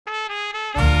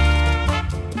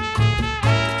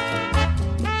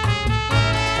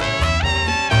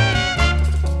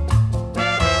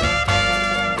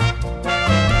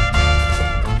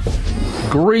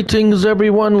Greetings,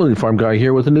 everyone. Lily Farm Guy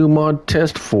here with a new mod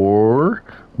test for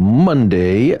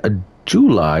Monday,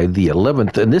 July the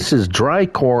 11th. And this is Dry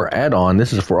Corn Addon.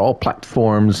 This is for all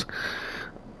platforms.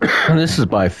 This is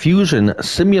by Fusion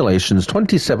Simulations,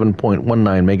 27.19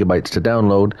 megabytes to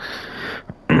download.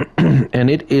 And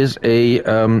it is a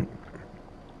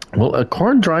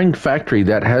corn drying factory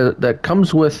that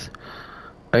comes with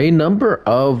a number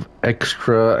of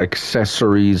extra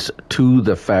accessories to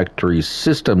the factory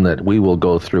system that we will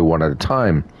go through one at a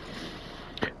time.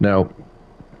 Now,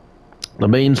 the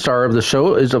main star of the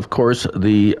show is, of course,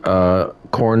 the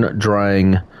corn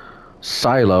drying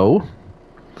silo,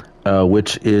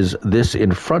 which is this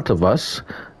in front of us.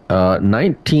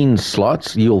 19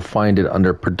 slots. You'll find it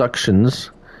under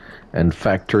productions and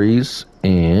factories,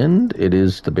 and it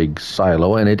is the big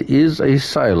silo, and it is a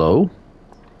silo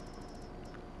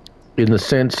in the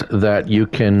sense that you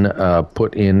can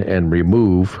put in and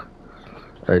remove.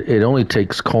 It only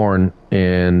takes corn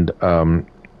and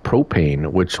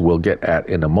propane, which we'll get at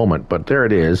in a moment, but there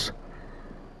it is.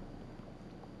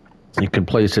 You can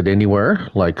place it anywhere,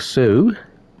 like so.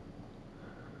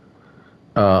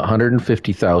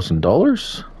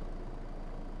 $150,000.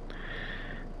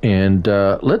 And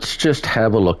let's just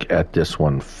have a look at this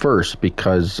one first,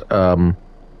 because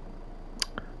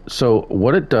so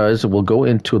what it does, we'll go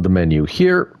into the menu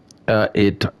here.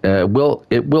 It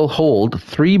will hold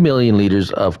 3 million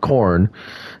liters of corn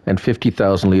and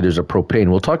 50,000 liters of propane.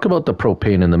 We'll talk about the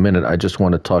propane in a minute. I just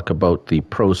want to talk about the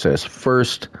process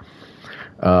first.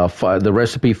 The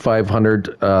recipe: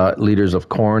 500 liters of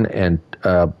corn and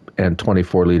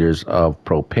 24 liters of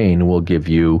propane will give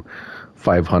you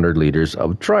 500 liters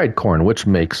of dried corn, which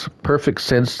makes perfect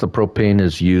sense. The propane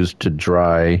is used to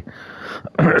dry,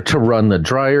 to run the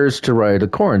dryers to dry the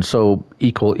corn. So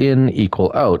equal in,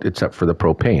 equal out, except for the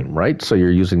propane, right? So you're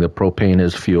using the propane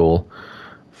as fuel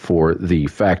for the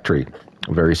factory.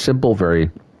 Very simple,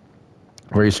 very,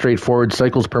 very straightforward.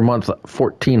 Cycles per month,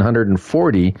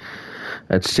 1,440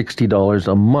 at $60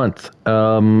 a month.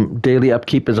 Daily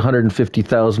upkeep is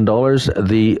 $150,000.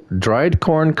 The dried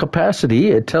corn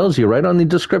capacity, it tells you right on the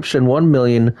description,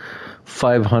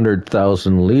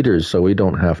 1,500,000 liters. So we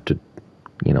don't have to,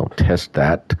 test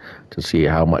that to see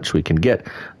how much we can get.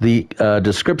 The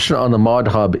description on the Mod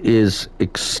Hub is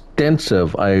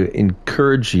extensive. I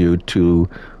encourage you to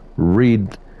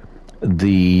read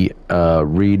the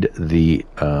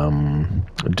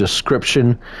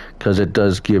description, because it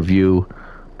does give you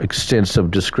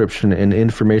extensive description and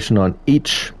information on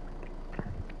each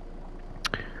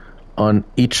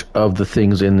of the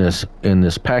things in this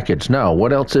package. Now,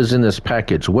 what else is in this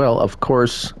package? Well, of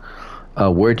course,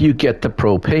 where do you get the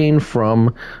propane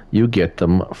from? You get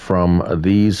them from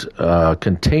these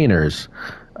containers.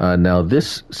 Now,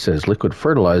 this says liquid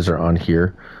fertilizer on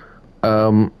here.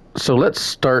 So let's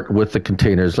start with the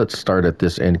containers. Let's start at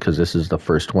this end, because this is the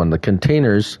first one. The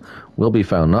containers will be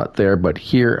found not there, but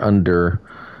here under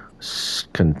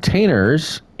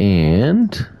containers,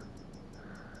 and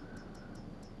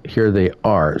here they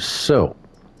are. So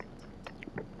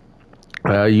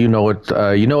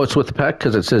it's with the pack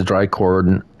because it says Dry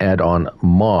Corn Addon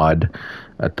Mod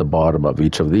at the bottom of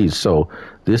each of these. So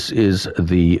this is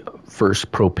the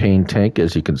first propane tank,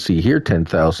 as you can see here,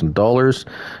 $10,000.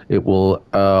 It will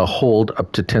hold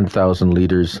up to 10,000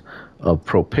 liters of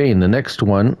propane. The next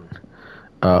one,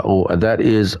 that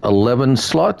is 11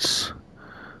 slots.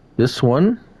 This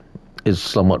one is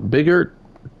somewhat bigger,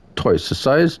 twice the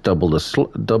size, double the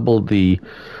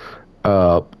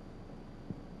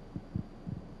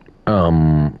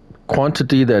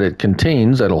quantity that it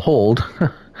contains, that'll hold.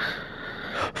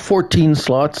 14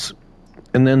 slots.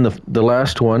 And then the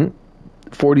last one,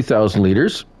 40,000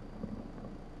 liters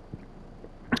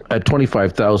at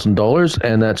 $25,000,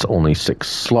 and that's only 6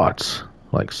 slots,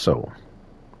 like so.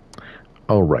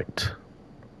 All right.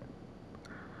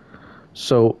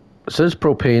 So it says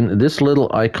propane. This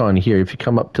little icon here, if you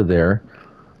come up to there,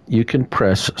 you can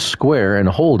press square and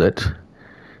hold it.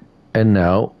 And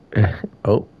now,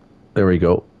 oh, there we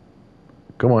go.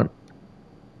 Come on.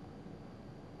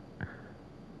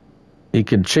 You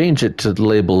can change it to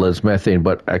label as methane,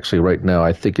 but actually right now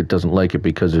I think it doesn't like it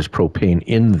because there's propane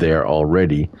in there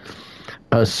already.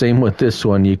 Same with this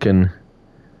one. You can.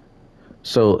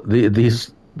 So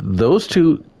those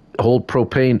two hold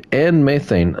propane and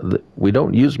methane. We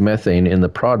don't use methane in the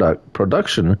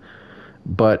production,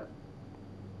 but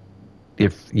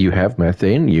if you have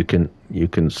methane, you can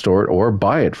store it or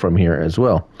buy it from here as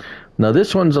well. Now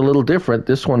this one's a little different.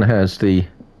 This one has the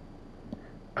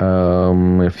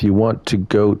if you want to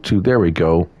go to, there we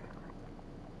go.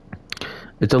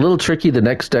 It's a little tricky. The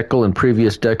next decal and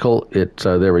previous decal,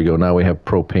 there we go. Now we have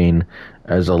propane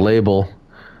as a label.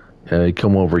 You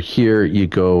come over here, you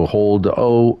go hold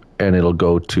O, and it'll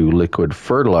go to liquid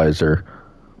fertilizer.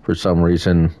 For some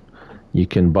reason, you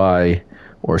can buy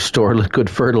or store liquid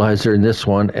fertilizer in this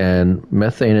one and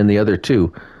methane in the other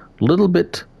two. A little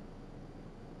bit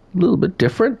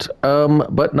different,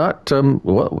 but not,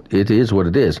 well, it is what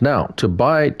it is. Now,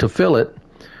 to fill it,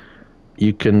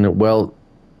 you can, well,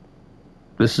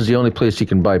 this is the only place you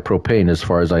can buy propane as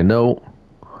far as I know,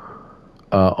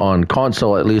 on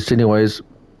console at least anyways.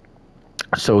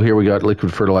 So here we got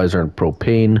liquid fertilizer and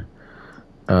propane.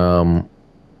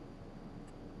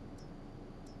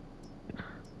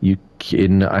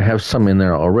 I have some in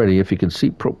there already. If you can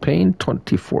see, propane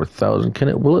 24,000.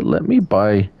 Will it let me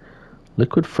buy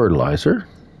liquid fertilizer?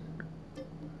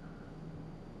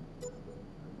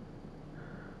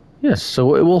 Yes,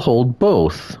 so it will hold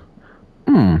both.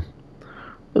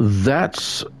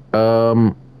 That's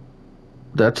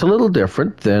a little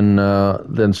different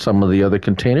than some of the other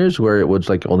containers where it was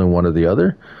like only one or the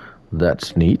other.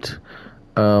 That's neat.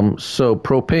 So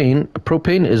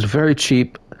propane is very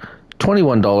cheap,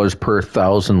 $21 per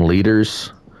 1,000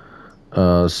 liters.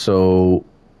 So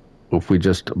if we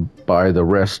just buy the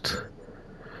rest,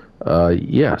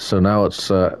 yeah. So now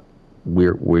it's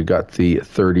we got the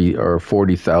 30 or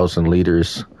 40,000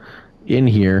 liters in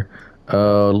here.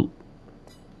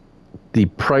 The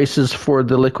prices for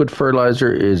the liquid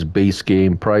fertilizer is base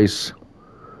game price.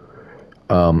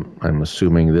 I'm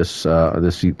assuming these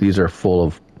are full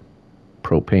of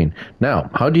propane. Now,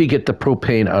 how do you get the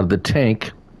propane out of the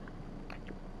tank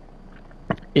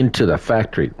into the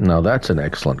factory? Now, that's an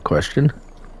excellent question.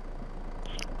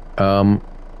 None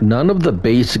of the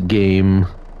base game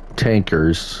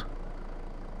tankers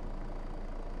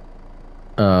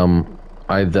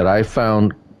that I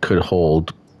found could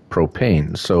hold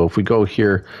propane. So if we go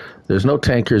here, there's no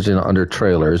tankers under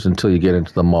trailers until you get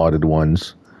into the modded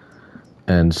ones.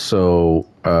 And so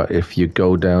if you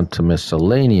go down to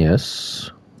miscellaneous,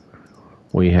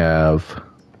 we have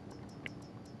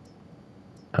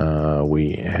no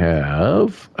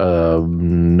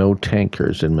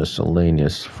tankers in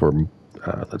miscellaneous for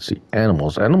let's see,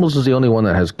 animals. Animals is the only one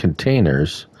that has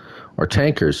containers or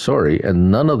tankers, sorry,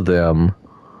 and none of them,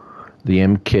 the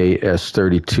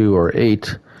MKS32 or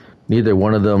 8, neither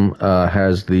one of them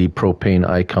has the propane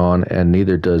icon, and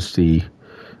neither does the,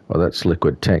 well, that's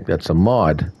liquid tank, that's a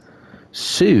mod.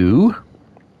 So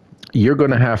you're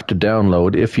going to have to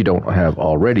download, if you don't have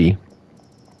already,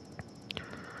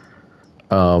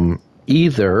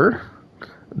 either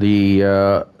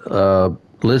the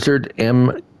Lizard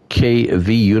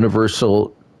MKV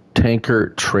Universal Tanker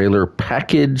Trailer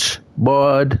Package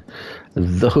mod.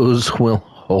 Those will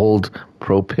hold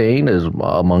propane, as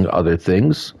among other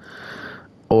things,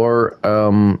 or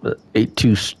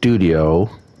 82 Studio,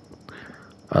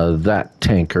 that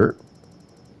tanker.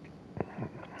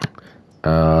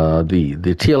 The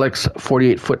TLX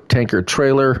 48-foot tanker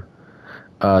trailer,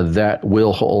 that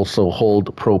will also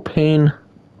hold propane.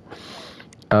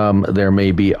 There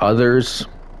may be others,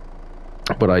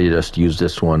 but I just use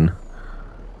this one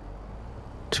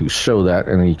to show that,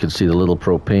 and you can see the little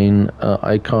propane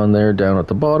icon there down at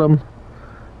the bottom.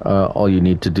 All you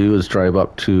need to do is drive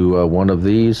up to one of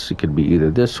these. It could be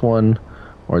either this one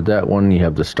or that one. You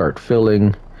have to start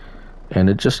filling, and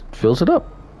it just fills it up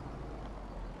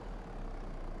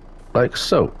like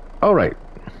so. All right.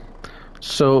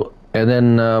 So and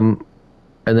then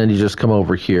you just come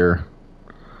over here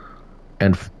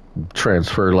and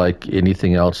transfer like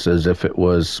anything else as if it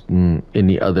was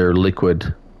any other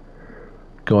liquid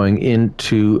going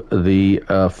into the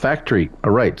factory.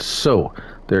 All right, so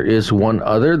there is one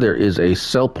other. There is a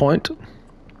sell point,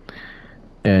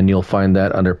 and you'll find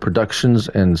that under productions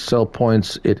and sell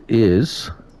points. It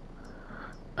is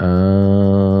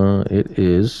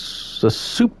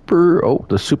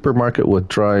the supermarket with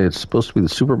dry. It's supposed to be the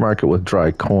supermarket with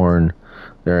dry corn.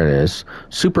 There it is,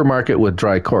 supermarket with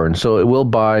dry corn. So it will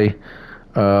buy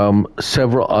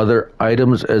several other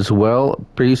items as well.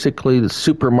 Basically, the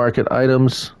supermarket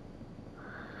items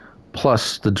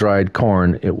plus the dried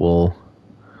corn it will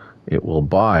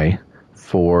buy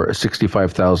for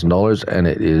 $65,000, and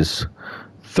it is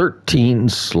 13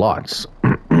 slots.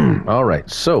 All right,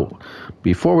 so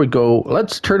before we go,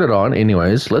 let's turn it on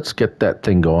anyways. Let's get that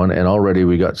thing going, and already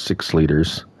we got 6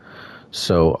 liters.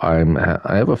 So I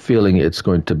have a feeling it's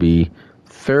going to be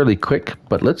fairly quick,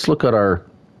 but let's look at our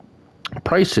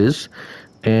prices,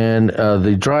 and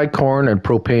the dry corn and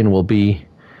propane will be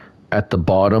at the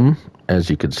bottom, as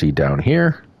you can see down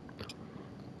here.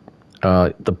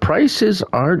 The prices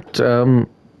aren't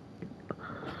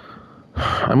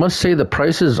I must say the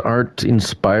prices aren't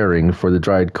inspiring for the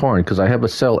dried corn because I have to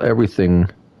sell everything,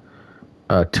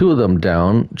 two of them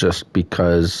down just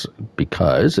because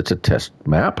it's a test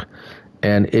map,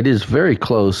 and it is very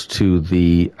close to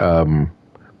the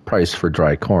price for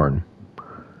dry corn.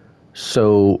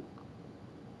 So,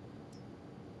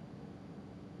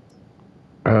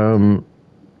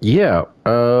 yeah.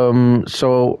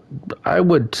 So I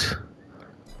would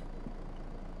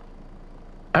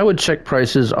check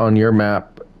prices on your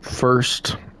map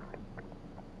first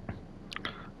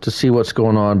to see what's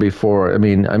going on before. I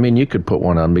mean, you could put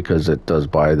one on because it does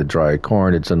buy the dry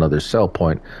corn. It's another sell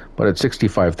point, but at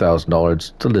 $65,000,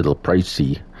 it's a little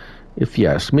pricey, if you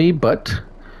ask me. But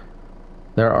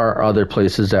there are other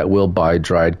places that will buy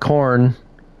dried corn.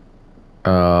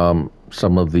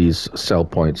 Some of these sell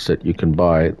points that you can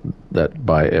buy that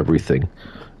buy everything.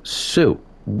 So,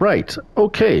 right,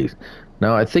 okay.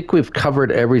 Now I think we've covered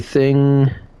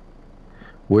everything.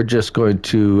 We're just going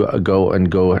to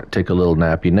go take a little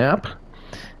nappy nap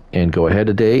and go ahead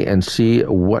a day and see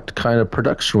what kind of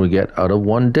production we get out of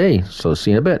one day. So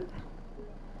see you in a bit.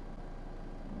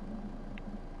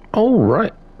 All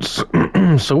right.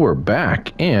 So we're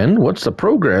back, and what's the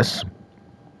progress?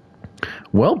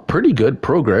 Well, pretty good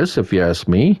progress, if you ask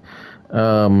me.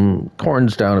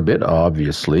 Corn's down a bit,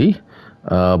 obviously,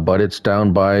 but it's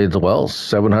down by,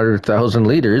 700,000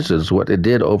 liters is what it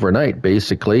did overnight,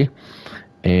 basically,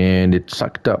 and it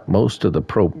sucked up most of the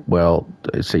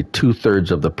I'd say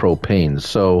 2/3 of the propane.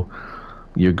 So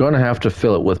you're going to have to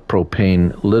fill it with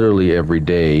propane literally every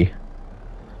day,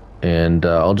 and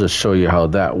I'll just show you how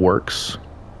that works.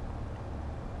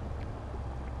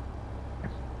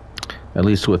 At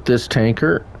least with this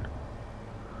tanker.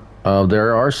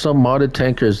 There are some modded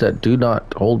tankers that do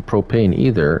not hold propane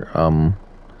either.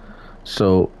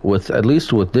 So at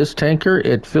least with this tanker,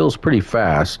 it fills pretty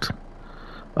fast.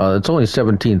 It's only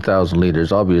 17,000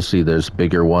 liters. Obviously, there's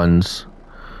bigger ones.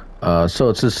 So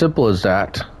it's as simple as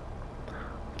that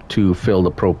to fill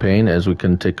the propane. As we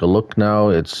can take a look now,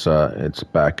 it's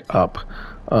back up.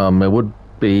 It would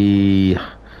be...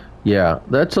 Yeah,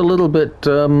 that's a little bit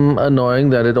annoying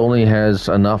that it only has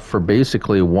enough for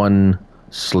basically one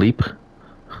sleep.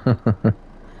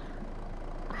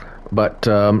 But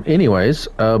anyways,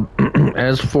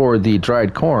 as for the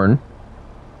dried corn,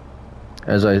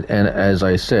 as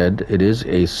I said, it is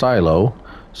a silo,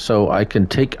 so I can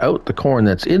take out the corn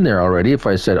that's in there already. If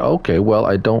I said, okay, well,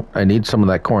 I need some of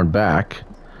that corn back,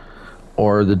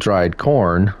 or the dried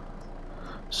corn.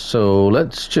 So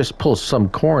let's just pull some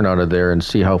corn out of there and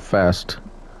see how fast.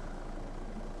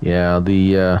 Yeah,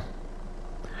 the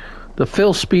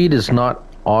fill speed is not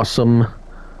awesome.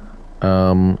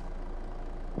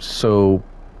 So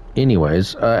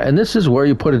anyways, and this is where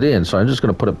you put it in. So I'm just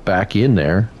going to put it back in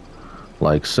there,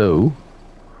 like so.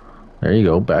 There you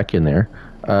go, back in there.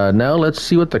 Now let's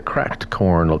see what the cracked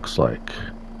corn looks like.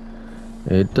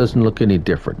 It doesn't look any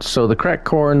different. So the cracked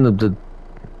corn,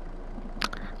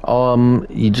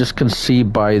 you just can see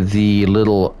by the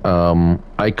little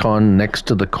icon next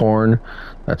to the corn.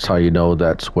 That's how you know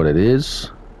that's what it is.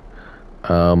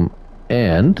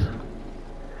 And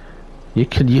you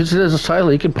can use it as a silo.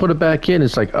 You can put it back in.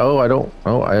 It's like, I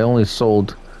only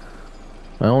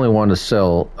want to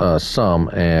sell some,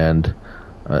 and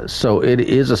so it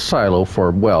is a silo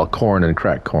for, corn and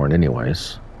cracked corn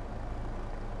anyways.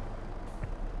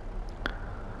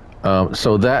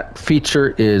 So that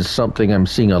feature is something I'm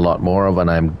seeing a lot more of,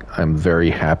 and I'm very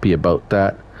happy about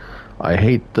that.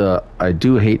 I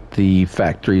do hate the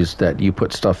factories that you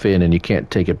put stuff in and you can't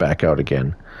take it back out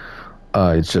again.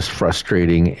 It's just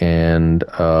frustrating, and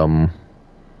I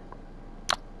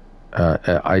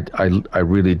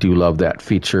really do love that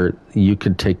feature. You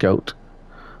can put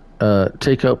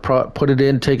it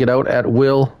in, take it out at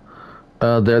will.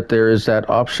 That there is that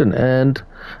option, and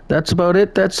that's about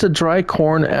it. That's the dry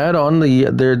corn add-on.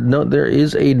 There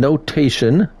is a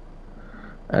notation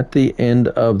at the end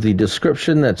of the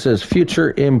description that says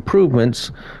future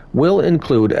improvements will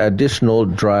include additional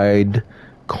dried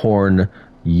corn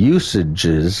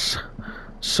usages.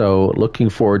 So looking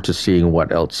forward to seeing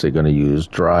what else they're going to use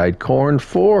dried corn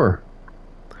for.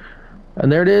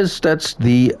 And there it is. That's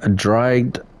the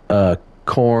dried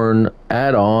corn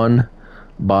add-on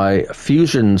by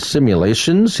Fusion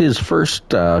Simulations, his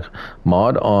first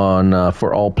mod on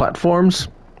for all platforms.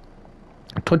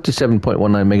 27.19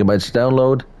 megabytes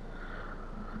download.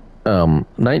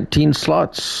 19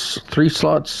 slots, 3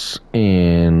 slots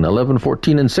in 11,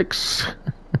 14, and 6.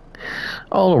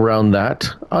 All around that,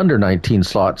 under 19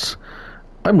 slots.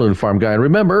 I'm Loon Farm Guy, and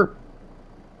remember,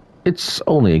 it's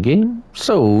only a game.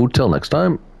 So till next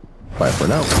time, bye for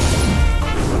now.